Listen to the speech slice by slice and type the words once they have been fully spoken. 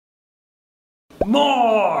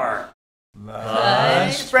More!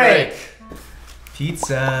 Lunch break!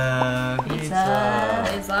 Pizza!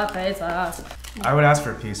 Pizza. I would ask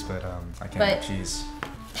for a piece, but I can't have cheese.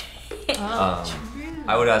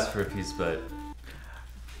 I would ask for a piece, but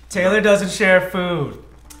Taylor doesn't share food.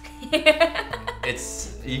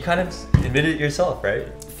 you kind of admit it yourself, right?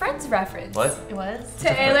 Friends reference. What? It was.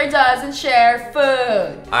 Taylor doesn't share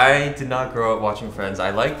food. I did not grow up watching Friends. I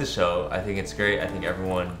like the show. I think it's great. I think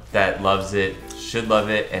everyone that loves it should love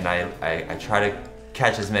it, and I try to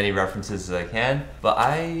catch as many references as I can. But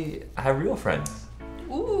I have real friends.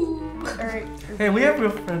 Ooh. Hey, we have real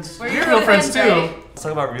friends. We're You're real friends too. right? Let's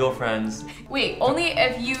talk about real friends. Wait, only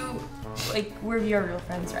if you, we're your real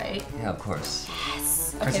friends, right? Yeah, of course.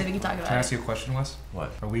 Yes. Okay, then we can talk about Can I it. ask you a question, Wes?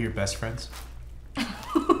 What? Are we your best friends?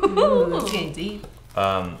 Ooh, it's getting deep.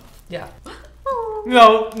 Yeah.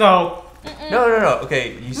 No. No.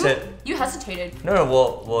 Okay, you said. You hesitated. No.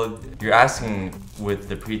 Well, you're asking with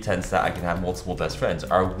the pretense that I can have multiple best friends.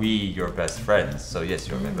 Are we your best friends? So yes,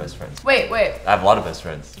 you're my best friends. Wait. I have a lot of best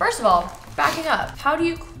friends. First of all, backing up, how do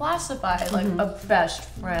you classify like a best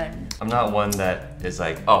friend? I'm not one that is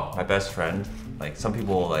like, oh, my best friend. Like some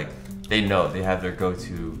people like they know they have their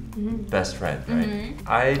go-to best friend, right?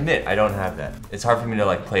 I admit I don't have that. It's hard for me to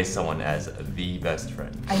like place someone as the best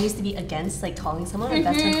friend. I used to be against like calling someone my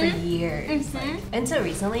best friend for years, like, until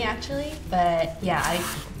recently actually. But yeah, I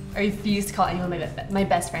refuse to call anyone my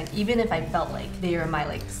best friend, even if I felt like they were my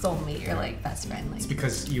like soulmate or like best friend. Like, It's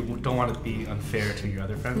because you don't want to be unfair to your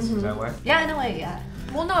other friends. Is that why? yeah, in a way, yeah.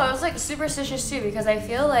 Well, no, it was like superstitious too because I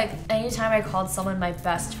feel like anytime I called someone my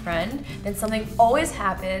best friend, then something always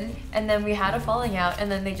happened, and then we had a falling out,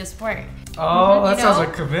 and then they just weren't. Oh, that You sounds know?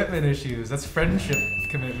 like commitment issues. That's friendship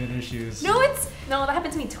commitment issues. No, it's No, that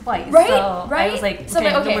happened to me twice. right, so right. I was like, so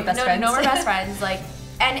okay, like, no more best friends. no more best friends. Like,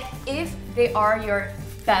 and if they are your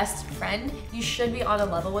best friend, you should be on a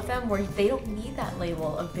level with them where they don't need that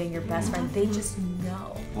label of being your best friend. They just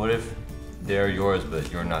know. What if they're yours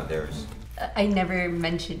but you're not theirs? I never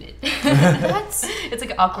mentioned it. That's It's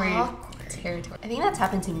like awkward territory. I think that's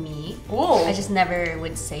happened to me. Ooh. I just never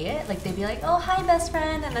would say it. Like they'd be like, "Oh, hi, best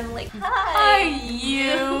friend," and I'm like, Hi, "Hi."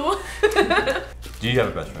 you. Do you have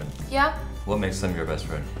a best friend? Yeah. What makes them your best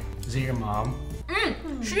friend? Is it your mom?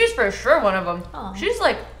 She's for sure one of them. Aw. She's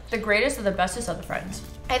like the greatest of the bestest of the friends.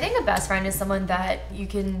 I think a best friend is someone that you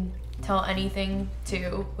can tell anything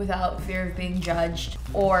to without fear of being judged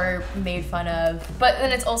or made fun of. But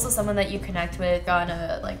then it's also someone that you connect with on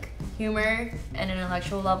a like humor and an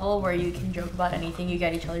intellectual level where you can joke about anything. You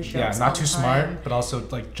get each other's jokes. Yeah, all not the too time. smart, but also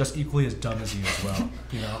like just equally as dumb as you as well.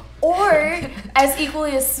 You know? Or as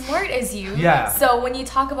equally as smart as you. Yeah. So when you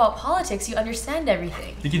talk about politics, you understand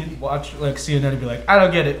everything. You can watch like CNN and be like, I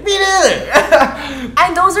don't get it. Me neither.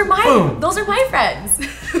 And those are my Boom. friends.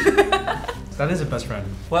 That is a best friend.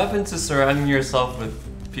 What happened to surrounding yourself with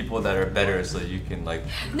people that are better so you can like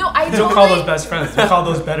No, I You don't totally call those best friends. You call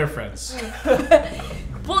those better friends.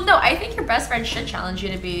 Well, no, I think your best friend should challenge you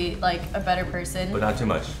to be like a better person. but not too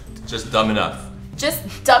much. Just dumb enough.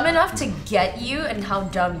 Just dumb enough to get you and how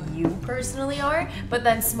dumb you personally are, but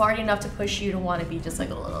then smart enough to push you to want to be just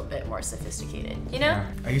like a little bit more sophisticated, you know? Yeah.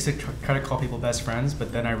 I used to try to call people best friends,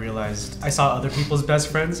 but then I realized I saw other people's best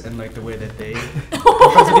friends and like the way that they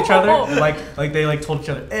were friends with each other, and, like they like told each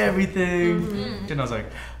other everything, and I was like,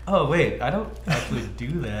 oh wait, I don't actually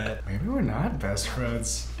do that. Maybe we're not best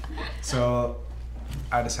friends. So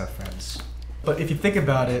I just have friends. But if you think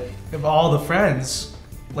about it, of all the friends,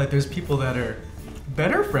 like there's people that are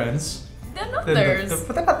better friends They're not than theirs.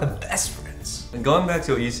 but they're not the best friends. And going back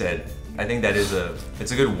to what you said, I think that is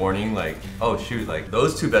it's a good warning. Like, oh shoot, like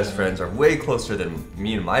those two best friends are way closer than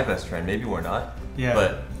me and my best friend. Maybe we're not. Yeah.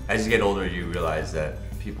 But as you get older, you realize that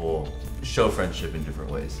people show friendship in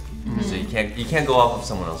different ways. So you can't go off of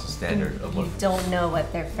someone else's standard of what. You don't know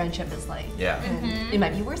what their friendship is like. Yeah. And it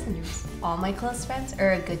might be worse than yours. All my close friends,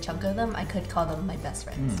 or a good chunk of them, I could call them my best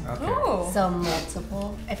friends. Okay. Oh. So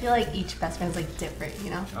multiple. I feel like each best friend is like different,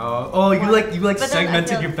 you know? Oh, you like But then I segmented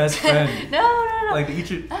feel- your best friend. No. Like they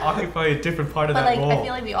each occupy a different part of But that like, role. I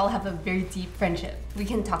feel like we all have a very deep friendship. We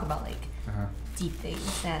can talk about like Uh-huh. deep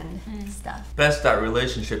things and stuff. Best at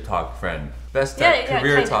relationship talk friend. Best at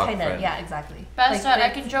career kinda, talk kinda, friend. yeah, exactly. Best Like, at I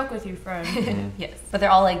they're- can joke with you, friend. Yes, but they're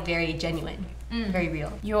all like very genuine, very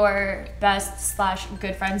real. Your best /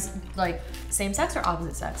 good friends, like same sex or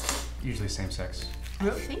opposite sex? Usually same sex. I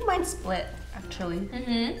think mine's split actually.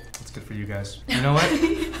 That's good for you guys. You know what?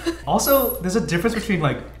 Also, there's a difference between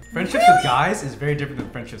like friendships with guys is very different than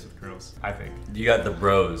friendships with girls, I think. You got the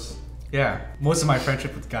bros. Yeah. Most of my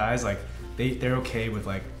friendship with guys, like they're okay with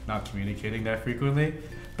like not communicating that frequently.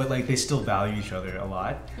 but like they still value each other a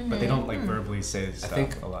lot, but they don't like verbally say stuff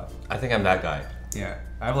think- a lot. I think I'm that guy. Yeah,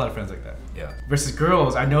 I have a lot of friends like that. Yeah. Versus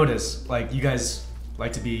girls, I notice like you guys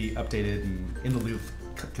like to be updated and in the loop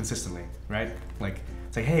consistently, right? Like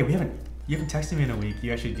it's like, hey, you haven't texted me in a week.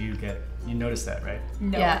 You actually you notice that, right?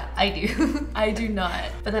 No. Yeah, I do. I do not.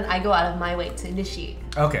 But then I go out of my way to initiate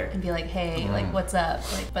Okay. and be like, hey, like, what's up?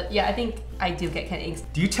 Like, but yeah, I think I do get kind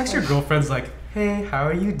of Do you text your girlfriends like, hey, how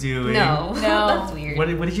are you doing? No, No. that's weird. What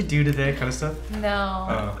did you do today? Kind of stuff. No.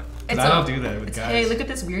 Oh, 'cause It's I all- don't do that with guys. Hey, look at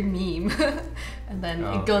this weird meme. And then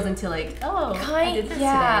Oh, it goes into like, oh, I Kind, did this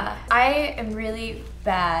yeah. I am really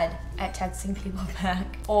bad at texting people back,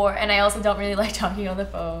 and I also don't really like talking on the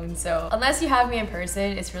phone. So unless you have me in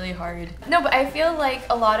person, it's really hard. No, but I feel like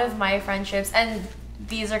a lot of my friendships, and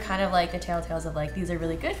these are kind of like the telltales of like these are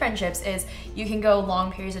really good friendships, is you can go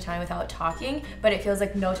long periods of time without talking, but it feels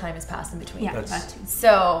like no time has passed in between. Yeah, That's- that too.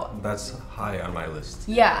 So That's high on my list.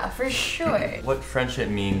 yeah, for sure. What friendship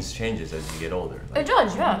means changes as you get older. A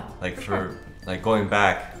judge, yeah. Like for like going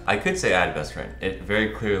back, I could say I had a best friend. It very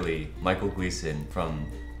clearly Michael Gleason from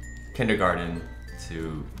kindergarten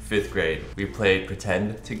to 5th grade. We played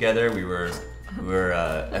pretend together. We were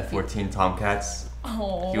F-14 Tomcats.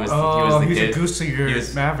 Oh. He was Oh, the he's a kid. goose to your He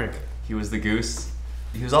was- Maverick. He was the goose.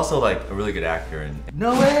 He was also like a really good actor and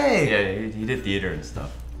No way. yeah, he did theater and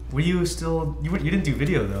stuff. Were you still? You didn't do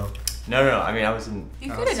video though. No. I mean, I was in.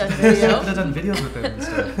 You could have You done could video. have done videos with him and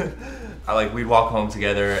stuff. We'd walk home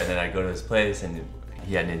together, and then I'd go to his place, and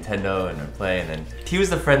he had Nintendo, and I'd play, and then he was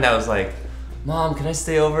the friend that was like, "Mom, can I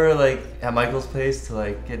stay over like at Michael's place to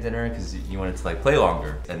like get dinner?" Because you wanted to like play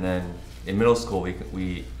longer. And then in middle school,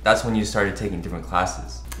 we that's when you started taking different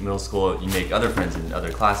classes. In middle school, you make other friends in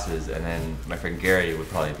other classes, and then my friend Gary would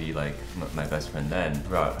probably be like my best friend then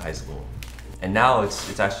throughout high school. And now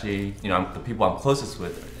it's actually, the people I'm closest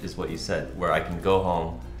with is what you said, where I can go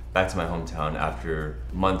home, back to my hometown after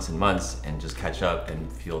months and months and just catch up and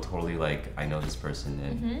feel totally like I know this person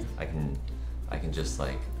and I can just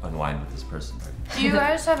like unwind with this person. Do you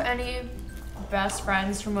guys have any best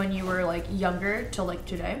friends from when you were like younger to like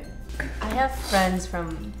today? I have friends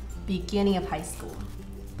from beginning of high school,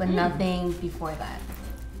 but nothing before that.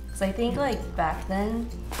 So I think like back then,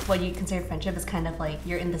 what you consider friendship is kind of like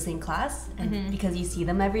you're in the same class, and because you see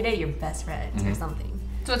them every day, you're best friends or something.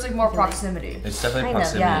 So it's like more feel like- proximity. It's definitely Kind of,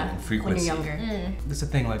 proximity yeah. and When frequency. you're younger. That's the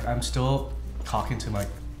thing. Like I'm still talking to my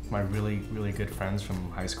really really good friends from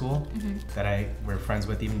high school that I were friends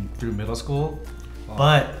with even through middle school.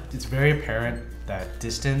 But it's very apparent that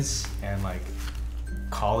distance and like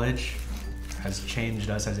college has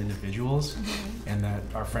changed us as individuals, and that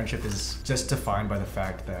our friendship is just defined by the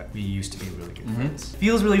fact that we used to be really good friends.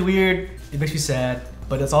 Feels really weird. It makes me sad,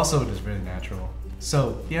 but it's also just really natural.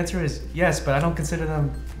 So the answer is yes, but I don't consider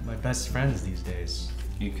them my best friends these days.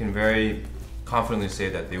 You can very confidently say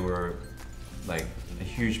that they were like a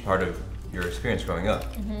huge part of your experience growing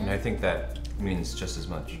up. And I think that means just as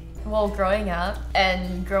much. Well, growing up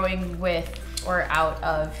and growing with or out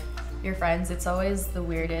of your friends, it's always the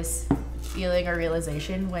weirdest feeling or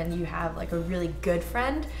realization when you have like a really good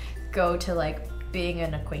friend go to like being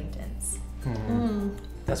an acquaintance.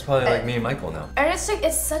 That's probably like me and Michael now. And it's like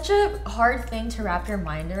it's such a hard thing to wrap your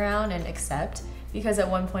mind around and accept, because at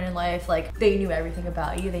one point in life, like they knew everything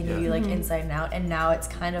about you, they knew Yeah. you like inside and out, and now it's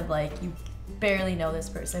kind of like you barely know this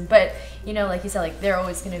person, but like you said, like they're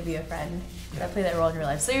always going to be a friend that play that role in your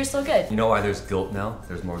life, so you're still good. You know why there's guilt now?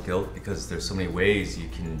 There's more guilt because there's so many ways you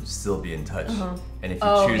can still be in touch. And if you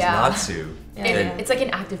Oh, choose yeah. not to, then It's like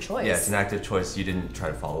an active choice. yeah, it's an active choice. You didn't try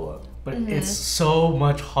to follow up. But it's so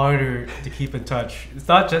much harder to keep in touch. It's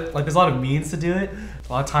not just like there's a lot of means to do it,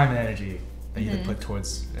 a lot of time and energy that you have to put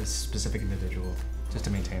towards a specific individual just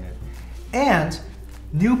to maintain it. And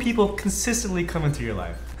new people consistently come into your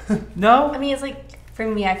life. No? I mean, it's like for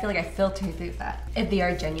me, I feel like I filter through that. If they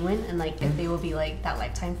are genuine and like if they will be like that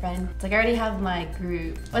lifetime friend. It's like I already have my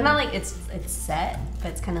group, but not like it's set, but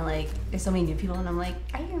it's kind of like there's so many new people, and I'm like,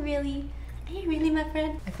 are you really my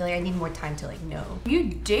friend? I feel like I need more time to like know. You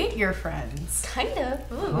date your friends. Kind of.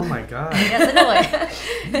 Ooh. Oh my god. Yes, in a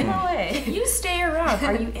way. In a way. You stay around.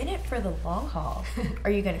 Are you in it for the long haul?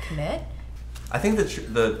 Are you gonna commit? I think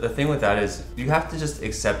the thing with that is you have to just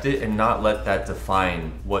accept it and not let that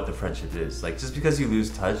define what the friendship is. Like just because you lose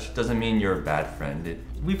touch doesn't mean you're a bad friend.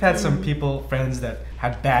 We've had some friends that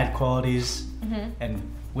had bad qualities and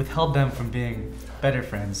withheld them from being better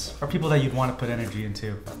friends, or people that you'd want to put energy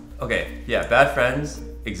into. Okay, yeah, bad friends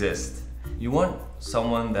exist. You want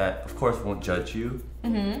someone that, of course, won't judge you. I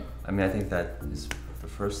mean, I think that is the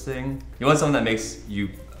first thing. You want someone that makes you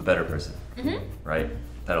a better person, right?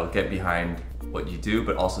 that'll get behind what you do,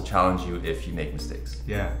 but also challenge you if you make mistakes.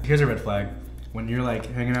 Yeah. Here's a red flag. When you're like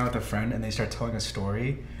hanging out with a friend and they start telling a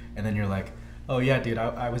story, and then you're like, oh yeah, dude,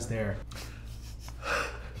 I was there.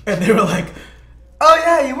 And they were like, oh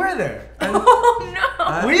yeah, you were there. Oh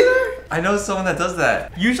no. Were you there? I know someone that does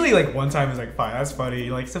that. Usually like one time is like fine, that's funny.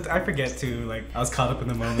 Like I forget to, like I was caught up in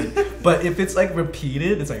the moment. But if it's like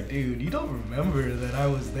repeated, it's like, dude, you don't remember that I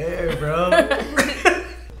was there, bro.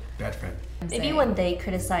 Bad friend. Maybe when they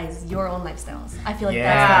criticize your own lifestyles, I feel like Yeah.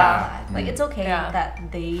 that's the red flag. Like it's okay Yeah.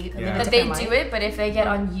 that they Yeah. But they do it, but if they get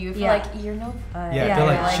on you for Yeah. like, you're no fun. Yeah, Yeah,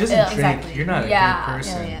 they're yeah, like, she like, doesn't drink. exactly. You're not a Yeah. good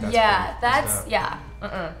person. Yeah, yeah. That's Yeah, pretty that's, messed up.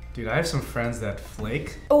 yeah. Dude, I have some friends that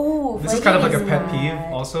flake. Oh, This is kind of like a is pet peeve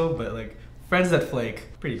bad. also, but like friends that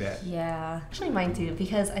flake, pretty bad. Yeah, actually mine too,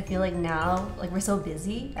 because I feel like now, like we're so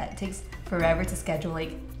busy that it takes forever to schedule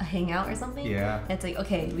like a hangout or something. Yeah. It's like,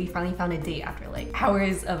 okay, we finally found a date after like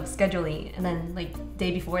hours of scheduling, and then like day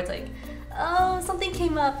before it's like, oh, something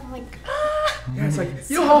came up. I'm like, ah, Yeah, it's like,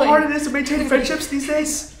 you know how hard it is to maintain friendships these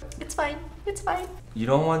days? it's fine, it's fine. You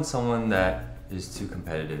don't want someone that is too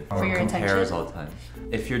competitive For or your compares intention? all the time.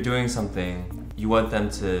 If you're doing something, you want them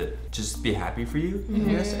to just be happy for you,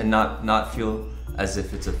 yes, and not feel as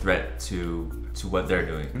if it's a threat to what they're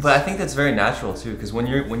doing. But I think that's very natural too, because when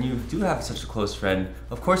you do have such a close friend,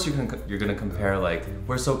 of course you're gonna compare, like,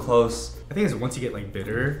 we're so close. I think it's once you get like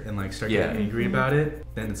bitter and like start getting Yeah. angry about it,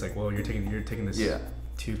 then it's like, well, you're taking this Yeah.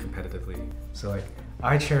 too competitively. So like,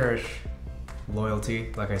 I cherish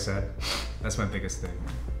loyalty. Like I said, that's my biggest thing.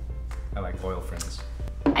 I like loyal friends.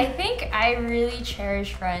 I think I really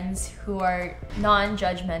cherish friends who are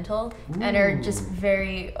non-judgmental and are just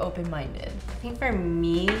very open-minded. I think for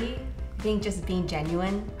me, I think just being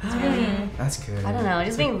genuine is really, That's good. I don't know,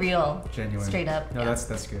 just being real, Genuine. straight up. No, yeah.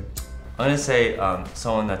 that's good. I'm gonna say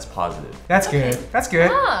someone that's positive. That's good. That's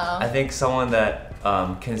good. Oh. I think someone that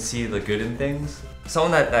can see the good in things.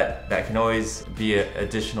 Someone that can always be an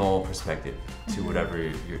additional perspective to whatever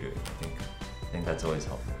you're doing. I think that's always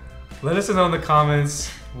helpful. Let us know in the comments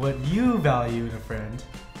what you value in a friend,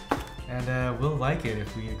 and we'll like it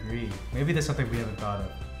if we agree. Maybe there's something we haven't thought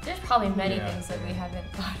of. There's probably many Yeah. things that we haven't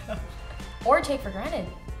thought of or take for granted.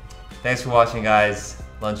 Thanks for watching, guys.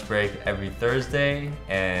 Lunch break every Thursday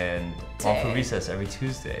and Long for Day. Recess every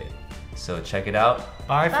Tuesday. So check it out.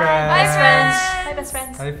 Bye, Bye, friends. bye, friends. Bye, best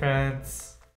friends. Bye, friends.